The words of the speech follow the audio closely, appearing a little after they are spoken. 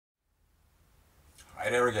Hi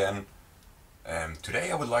there again. Today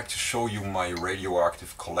I would like to show you my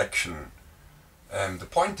radioactive collection. The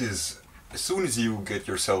point is, as soon as you get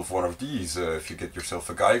yourself one of these, if you get yourself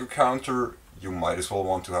a Geiger counter, you might as well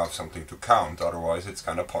want to have something to count, otherwise it's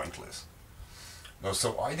kind of pointless. Now,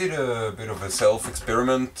 so I did a bit of a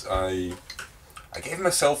self-experiment. I gave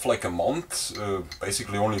myself like a month,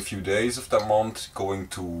 basically only a few days of that month, going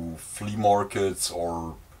to flea markets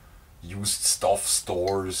or used stuff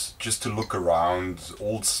stores just to look around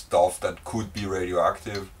old stuff that could be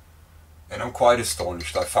radioactive, and I'm quite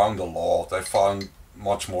astonished. I found a lot. I found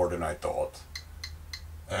much more than I thought.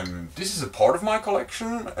 This is a part of my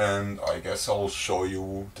collection, and I guess I'll show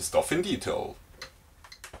you the stuff in detail.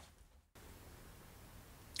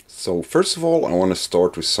 So first of all, I want to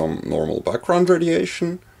start with some normal background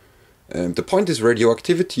radiation. The point is,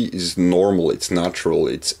 radioactivity is normal, it's natural,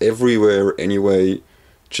 it's everywhere anyway.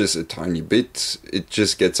 Just a tiny bit. It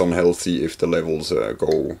just gets unhealthy if the levels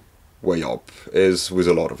go way up, as with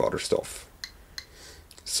a lot of other stuff.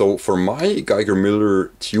 So for my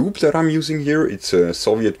Geiger-Müller tube that I'm using here, it's a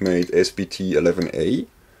Soviet-made SBT-11A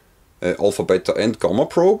alpha, beta and gamma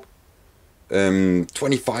probe.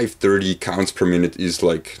 25-30 counts per minute is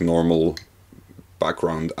like normal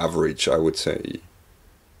background average, I would say.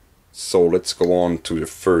 So let's go on to the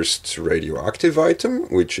first radioactive item,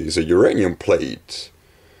 which is a uranium plate.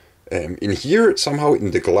 In here, somehow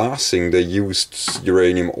in the glassing, they used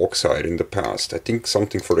uranium oxide in the past. I think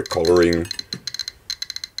something for the coloring,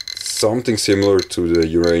 something similar to the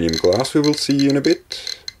uranium glass we will see in a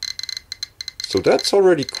bit. So that's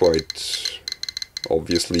already quite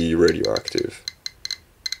obviously radioactive.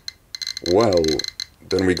 Well,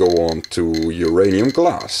 then we go on to uranium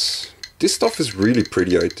glass. This stuff is really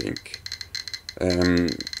pretty, I think.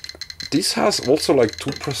 This has also like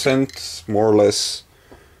 2% more or less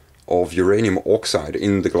of uranium oxide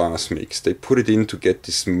in the glass mix. They put it in to get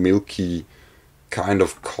this milky kind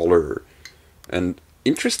of color. And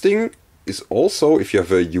interesting is also, if you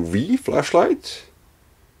have a UV flashlight,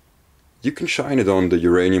 you can shine it on the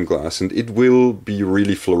uranium glass and it will be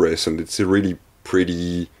really fluorescent. It's a really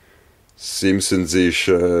pretty Simpsons-ish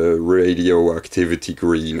radioactivity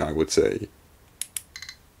green, I would say.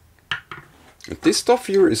 And this stuff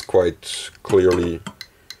here is quite clearly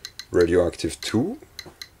radioactive too.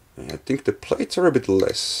 I think the plates are a bit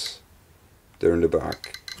less there in the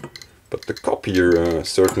back, but the cup here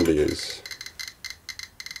certainly is.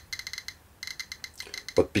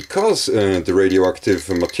 But because the radioactive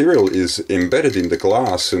material is embedded in the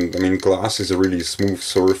glass, and I mean glass is a really smooth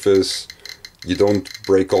surface, you don't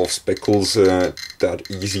break off speckles that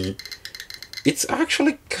easy, it's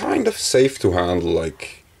actually kind of safe to handle.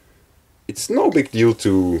 Like, it's no big deal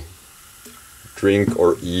to drink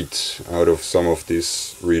or eat out of some of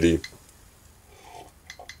this, really.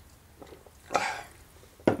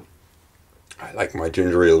 I like my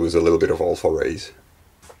ginger ale with a little bit of alpha rays.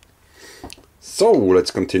 So let's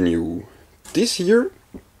continue. This here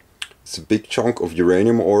is a big chunk of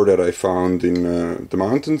uranium ore that I found in the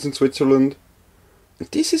mountains in Switzerland. And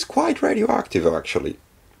this is quite radioactive, actually.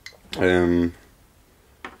 I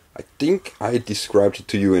think I described it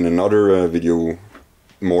to you in another video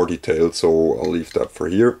more detailed, so I'll leave that for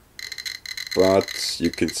here, but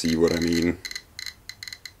you can see what I mean.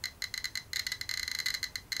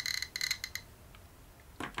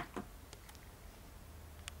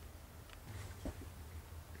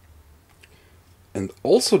 And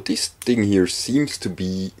also this thing here seems to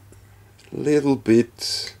be a little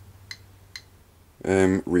bit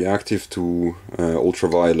reactive to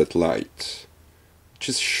ultraviolet light. It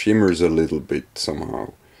just shimmers a little bit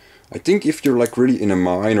somehow. I think if you're like really in a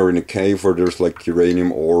mine or in a cave where there's like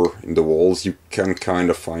uranium ore in the walls, you can kind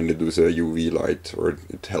of find it with a UV light, or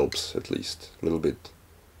it helps at least a little bit.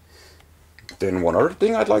 Then one other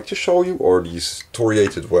thing I'd like to show you are these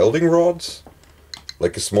thoriated welding rods.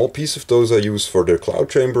 Like a small piece of those I use for the cloud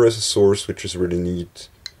chamber as a source, which is really neat.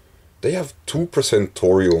 They have 2%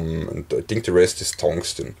 thorium, and I think the rest is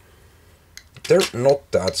tungsten. They're not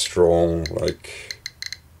that strong, like,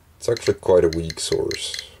 it's actually quite a weak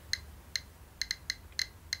source.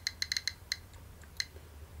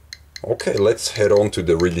 Okay, let's head on to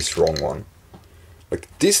the really strong one. Like,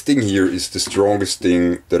 this thing here is the strongest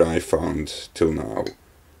thing that I found till now.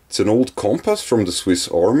 It's an old compass from the Swiss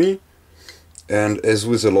Army, and as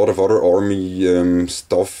with a lot of other army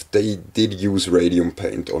stuff, they did use radium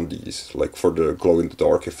paint on these, like for the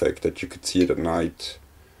glow-in-the-dark effect that you could see it at night.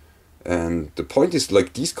 And the point is,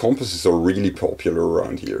 like, these compasses are really popular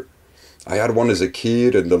around here. I had one as a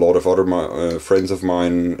kid, and a lot of other friends of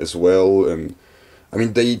mine as well. And I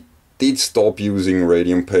mean, they did stop using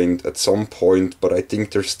radium paint at some point, but I think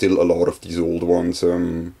there's still a lot of these old ones,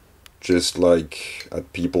 just like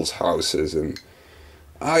at people's houses, and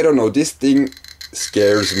I don't know, this thing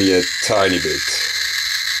scares me a tiny bit.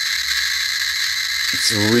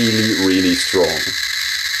 It's really, really strong.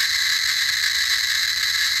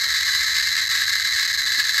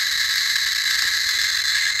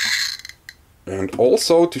 And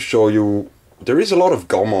also to show you, there is a lot of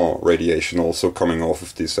gamma radiation also coming off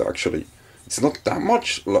of this actually. It's not that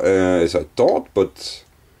much as I thought, but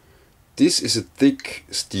this is a thick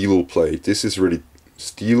steel plate. This is really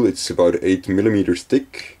steel, it's about 8 millimeters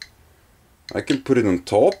thick. I can put it on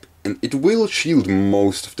top and it will shield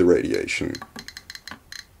most of the radiation.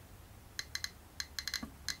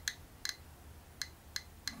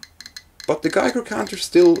 But the Geiger counter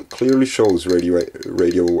still clearly shows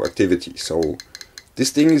radioactivity, so this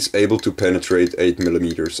thing is able to penetrate 8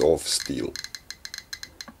 millimeters of steel.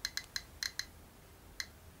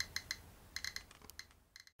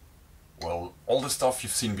 Well, all the stuff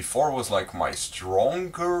you've seen before was like my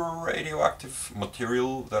stronger radioactive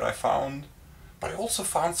material that I found, but I also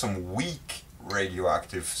found some weak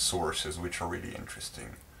radioactive sources which are really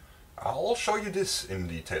interesting. I'll show you this in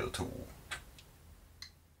detail too.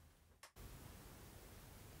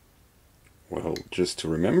 Well, just to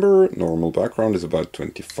remember, normal background is about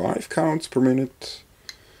 25 counts per minute.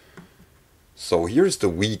 So here's the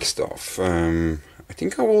weak stuff. I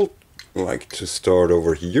think I will like to start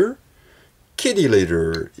over here. Kitty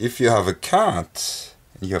litter. If you have a cat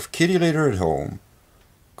and you have kitty litter at home,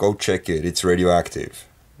 go check it. It's radioactive.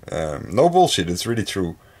 No bullshit, it's really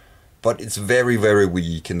true. But it's very, very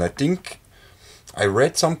weak. And I think I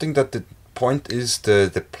read something that the point is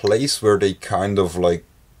the place where they kind of like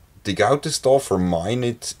dig out the stuff or mine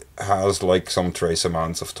it has like some trace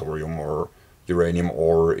amounts of thorium or uranium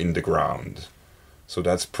ore in the ground. So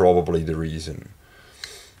that's probably the reason.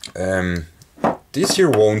 This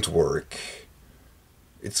here won't work.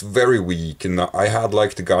 It's very weak, and I had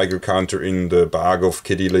like the Geiger counter in the bag of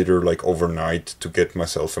kitty litter like overnight to get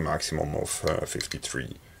myself a maximum of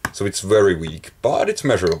 53. So it's very weak, but it's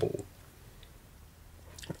measurable.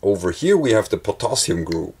 Over here we have the potassium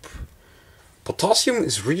group. Potassium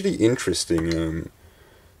is really interesting.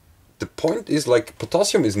 The point is like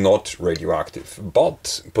potassium is not radioactive,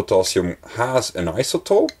 but potassium has an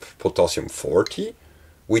isotope, potassium 40,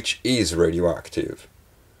 which is radioactive.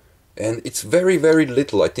 And it's very, very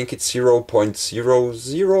little. I think it's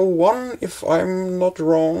 0.001, if I'm not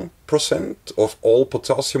wrong, % of all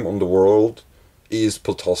potassium on the world is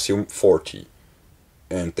potassium 40,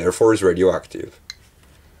 and therefore is radioactive.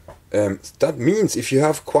 That means if you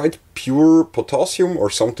have quite pure potassium or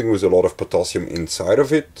something with a lot of potassium inside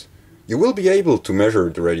of it, you will be able to measure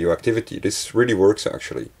the radioactivity. This really works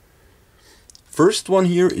actually. First one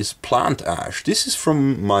here is plant ash. This is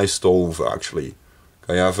from my stove actually.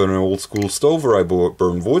 I have an old school stove where I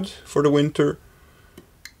burn wood for the winter.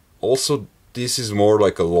 Also, this is more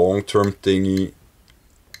like a long-term thingy.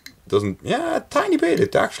 Doesn't, yeah, a tiny bit,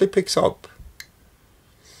 it actually picks up.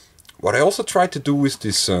 What I also tried to do with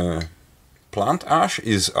this plant ash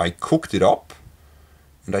is I cooked it up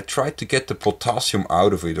and I tried to get the potassium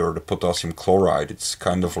out of it, or the potassium chloride. It's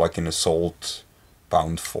kind of like in a salt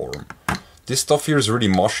bound form. This stuff here is really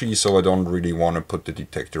mushy, so I don't really want to put the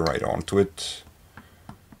detector right onto it.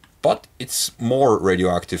 But it's more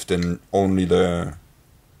radioactive than only the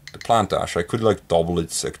plant ash. I could like double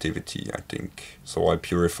its activity, I think. So I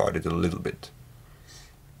purified it a little bit.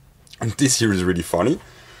 And this here is really funny.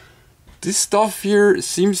 This stuff here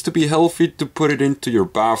seems to be healthy to put it into your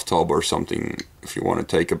bathtub or something if you want to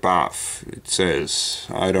take a bath. It says,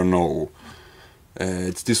 I don't know.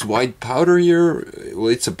 It's this white powder here. Well,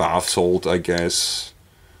 it's a bath salt, I guess.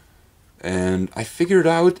 And I figured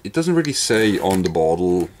out, it doesn't really say on the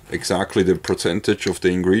bottle exactly the percentage of the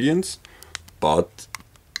ingredients, but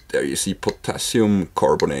there you see potassium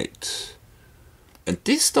carbonate. And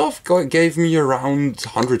this stuff gave me around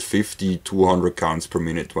 150, 200 counts per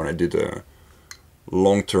minute when I did a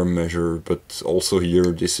long-term measure, but also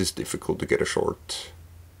here this is difficult to get a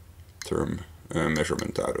short-term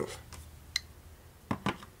measurement out of.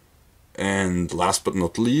 And last but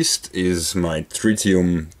not least is my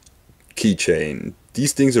Tritium Keychain.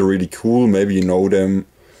 These things are really cool, maybe you know them.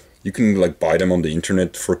 You can like buy them on the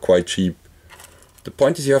internet for quite cheap. The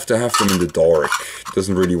point is you have to have them in the dark. It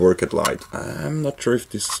doesn't really work at light. I'm not sure if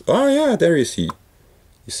this... Oh yeah, there you see.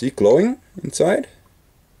 You see glowing inside?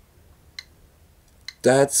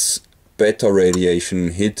 That's beta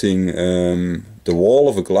radiation hitting the wall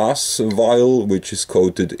of a glass vial which is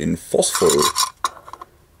coated in phosphor.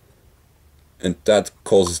 and that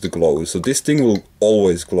causes the glow. So this thing will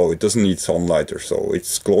always glow. It doesn't need sunlight or so.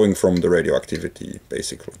 It's glowing from the radioactivity,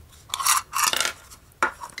 basically.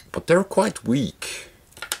 But they're quite weak.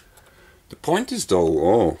 The point is though,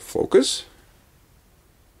 oh, focus.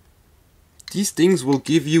 These things will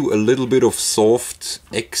give you a little bit of soft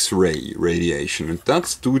X-ray radiation, and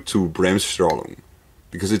that's due to Bremsstrahlung.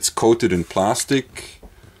 Because it's coated in plastic,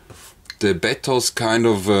 the betas kind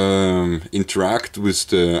of interact with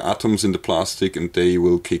the atoms in the plastic and they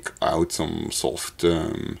will kick out some soft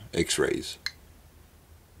X-rays.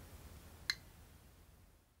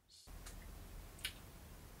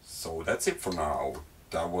 So that's it for now.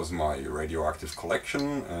 That was my radioactive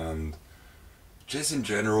collection, and just in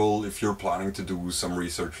general, if you're planning to do some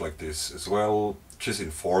research like this as well, just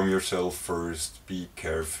inform yourself first, be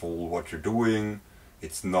careful what you're doing.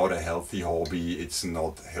 It's not a healthy hobby, it's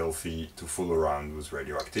not healthy to fool around with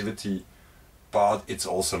radioactivity, but it's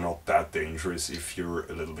also not that dangerous if you're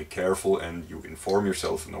a little bit careful and you inform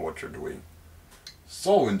yourself and know what you're doing.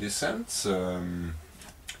 So in this sense,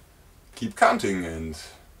 keep counting and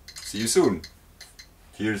see you soon.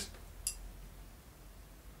 Cheers.